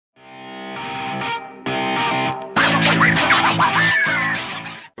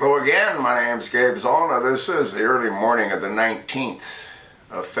Hello again, my name's Gabe Zolna. This is the early morning of the 19th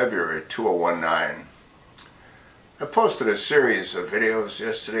of February 2019. I posted a series of videos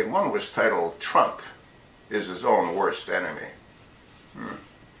yesterday. One was titled, Trump is his own worst enemy.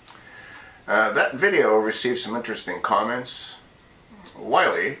 That video received some interesting comments.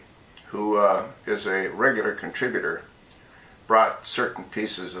 Wiley, who is a regular contributor, brought certain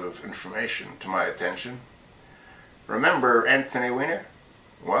pieces of information to my attention. Remember Anthony Weiner?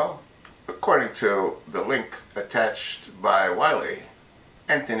 Well, according to the link attached by Wiley,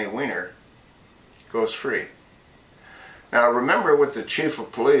 Anthony Weiner goes free. Now remember what the chief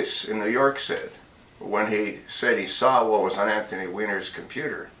of police in New York said when he said he saw what was on Anthony Weiner's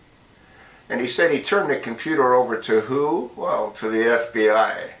computer. And he said he turned the computer over to who? Well, to the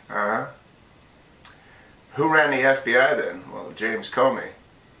FBI. Who ran the FBI then? Well, James Comey.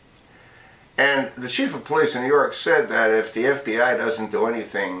 And the chief of police in New York said that if the FBI doesn't do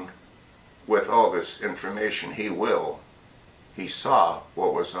anything with all this information, he will. He saw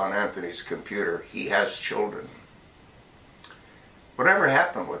what was on Anthony's computer. He has children. Whatever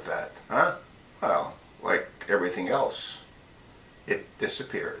happened with that, huh? Well, like everything else, it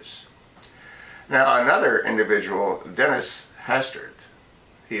disappears. Now another individual, Dennis Hastert,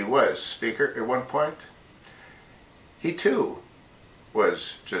 he was speaker at one point. He too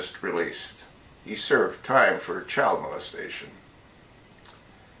was just released. He served time for child molestation.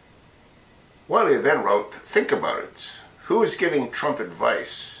 Wiley then wrote, think about it. Who is giving Trump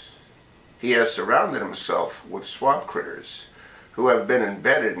advice? He has surrounded himself with swamp critters who have been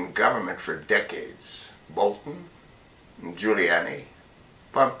embedded in government for decades. Bolton, Giuliani,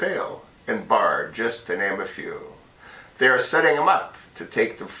 Pompeo, and Barr, just to name a few. They are setting him up to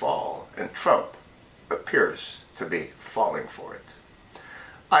take the fall, and Trump appears to be falling for it.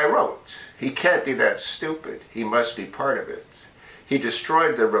 I wrote, he can't be that stupid. He must be part of it. He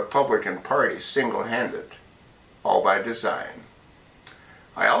destroyed the Republican Party single-handed, all by design.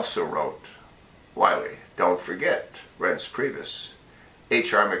 I also wrote, Wiley, don't forget Reince Priebus,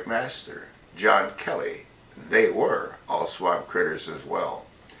 H.R. McMaster, John Kelly. They were all swamp critters as well.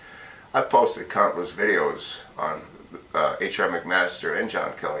 I posted countless videos on H.R. McMaster and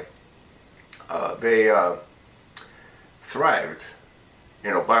John Kelly. They thrived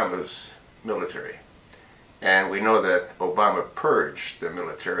in Obama's military. And we know that Obama purged the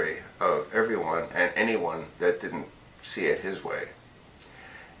military of everyone and anyone that didn't see it his way.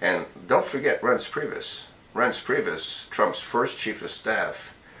 And don't forget Reince Priebus. Reince Priebus, Trump's first chief of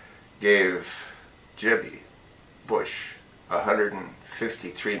staff, gave Jebby Bush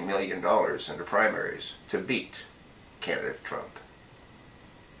 $153 million in the primaries to beat candidate Trump.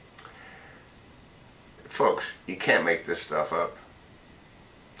 Folks, you can't make this stuff up.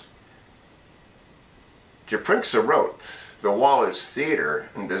 Japrinksa wrote, the wall is theater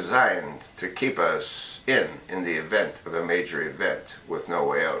and designed to keep us in the event of a major event with no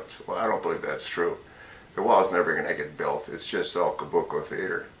way out. Well, I don't believe that's true. The wall is never going to get built. It's just all kabuki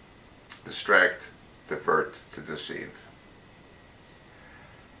theater. Distract, divert, to deceive.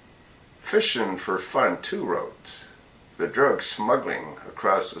 Fishin' for Fun too wrote, the drug smuggling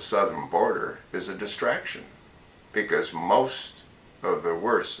across the southern border is a distraction because most of the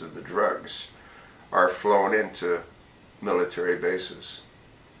worst of the drugs are flown into military bases.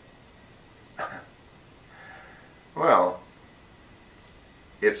 Well,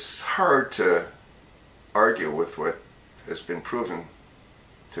 it's hard to argue with what has been proven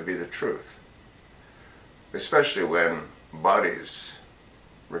to be the truth, especially when bodies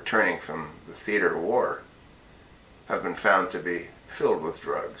returning from the theater of war have been found to be filled with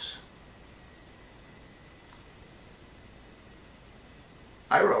drugs.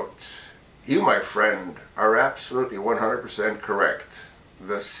 I wrote, you, my friend, are absolutely 100% correct.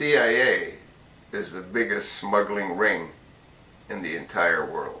 The CIA is the biggest smuggling ring in the entire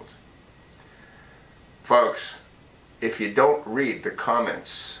world. Folks, if you don't read the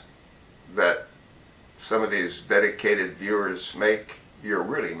comments that some of these dedicated viewers make, you're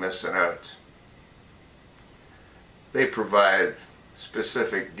really missing out. They provide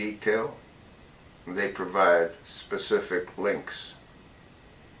specific detail. They provide specific links.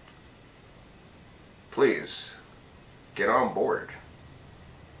 Please, get on board.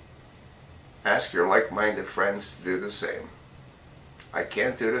 Ask your like-minded friends to do the same. I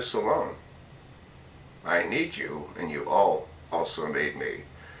can't do this alone. I need you, and you all also need me.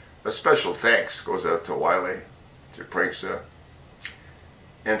 A special thanks goes out to Wiley, to Japrinksa,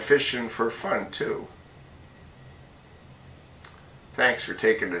 and Fishin' for Fun too. Thanks for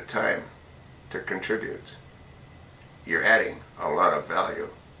taking the time to contribute. You're adding a lot of value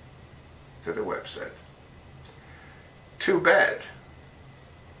to the website. Too bad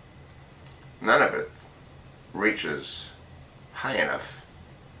none of it reaches high enough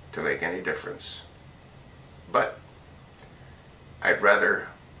to make any difference. But I'd rather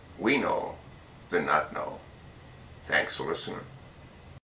we know than not know. Thanks for listening.